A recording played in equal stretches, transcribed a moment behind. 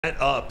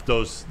up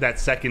that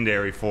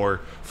secondary for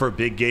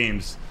big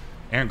games.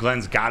 Aaron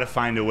Glenn's got to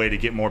find a way to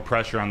get more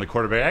pressure on the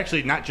quarterback.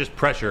 Actually, not just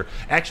pressure,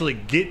 actually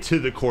get to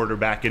the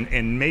quarterback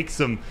and make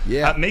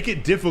make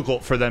it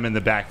difficult for them in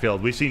the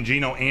backfield. We've seen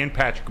Geno and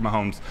Patrick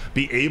Mahomes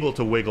be able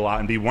to wiggle out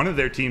and be one of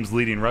their team's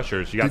leading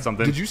rushers. You got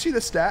something? Did you see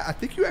the stat? I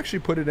think you actually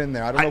put it in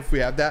there. I don't know if we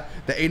have that.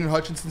 The Aidan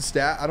Hutchinson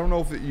stat. I don't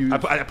know if you.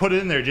 I put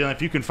it in there, Jalen.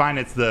 If you can find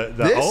it, it's the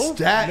this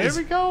stat there is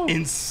we go.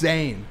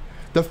 Insane.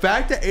 The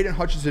fact that Aidan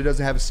Hutchinson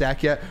doesn't have a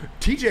sack yet,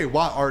 T.J.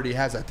 Watt already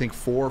has, I think,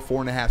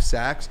 4.5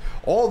 sacks.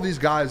 All of these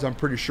guys, I'm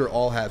pretty sure,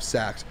 all have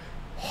sacks.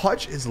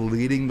 Hutch is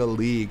leading the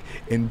league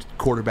in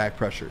quarterback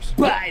pressures.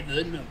 By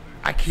the number.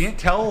 I can't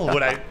tell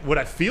what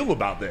I feel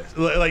about this.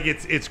 Like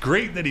it's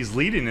great that he's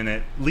leading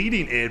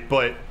it,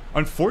 but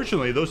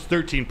unfortunately, those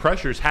 13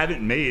 pressures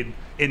haven't made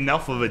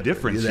enough of a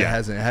difference yet.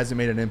 It hasn't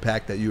made an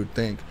impact that you would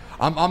think.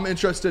 I'm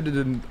interested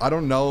in. I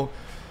don't know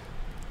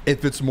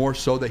if it's more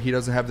so that he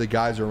doesn't have the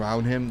guys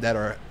around him that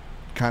are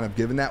kind of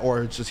giving that,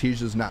 or it's just he's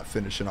just not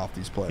finishing off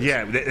these plays.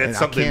 Yeah, that's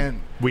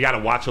something we got to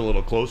watch a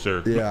little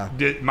closer. Yeah.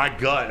 My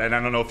gut, and I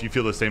don't know if you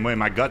feel the same way,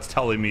 my gut's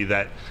telling me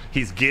that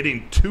he's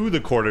getting to the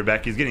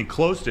quarterback, he's getting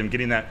close to him,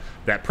 getting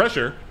that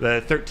pressure,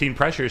 the 13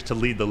 pressures to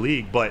lead the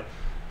league. But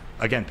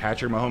again,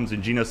 Patrick Mahomes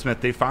and Geno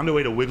Smith, they found a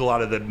way to wiggle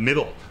out of the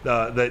middle,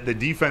 the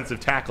defensive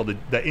tackle,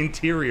 the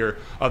interior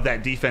of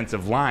that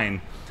defensive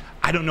line.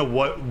 I don't know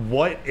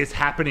what is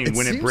happening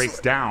when it breaks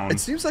down. It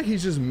seems like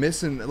he's just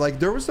missing. Like,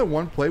 there was the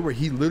one play where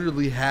he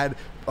literally had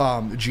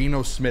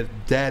Geno Smith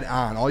dead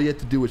on. All you had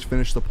to do was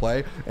finish the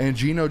play, and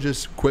Geno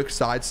just quick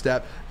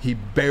sidestep. He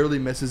barely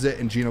misses it,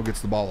 and Geno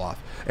gets the ball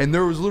off. And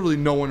there was literally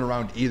no one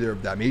around either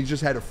of them. He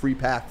just had a free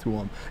path to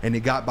him, and he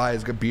got by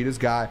beat his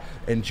guy,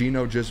 and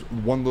Geno just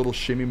one little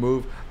shimmy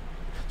move.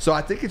 So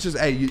I think it's just,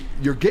 hey,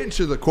 you're getting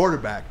to the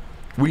quarterback.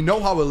 We know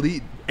how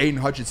elite Aidan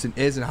Hutchinson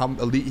is and how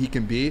elite he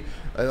can be.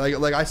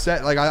 Like I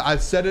said, I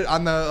said it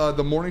on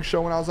the morning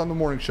show when I was on the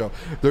morning show.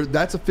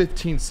 That's a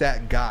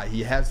 15-sack guy.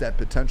 He has that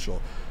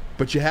potential,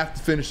 but you have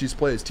to finish these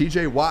plays.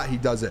 T.J. Watt, he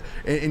does it,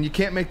 and you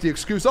can't make the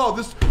excuse, oh,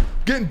 this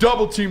getting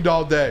double teamed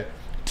all day.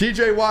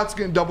 T.J. Watt's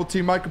getting double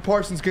teamed. Micah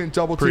Parsons getting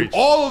double teamed.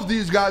 All of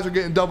these guys are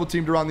getting double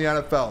teamed around the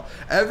NFL.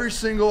 Every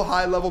single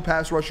high-level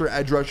pass rusher,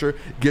 edge rusher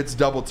gets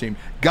double teamed.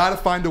 Got to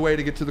find a way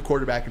to get to the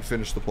quarterback and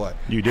finish the play.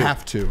 You do.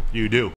 Have to. You do.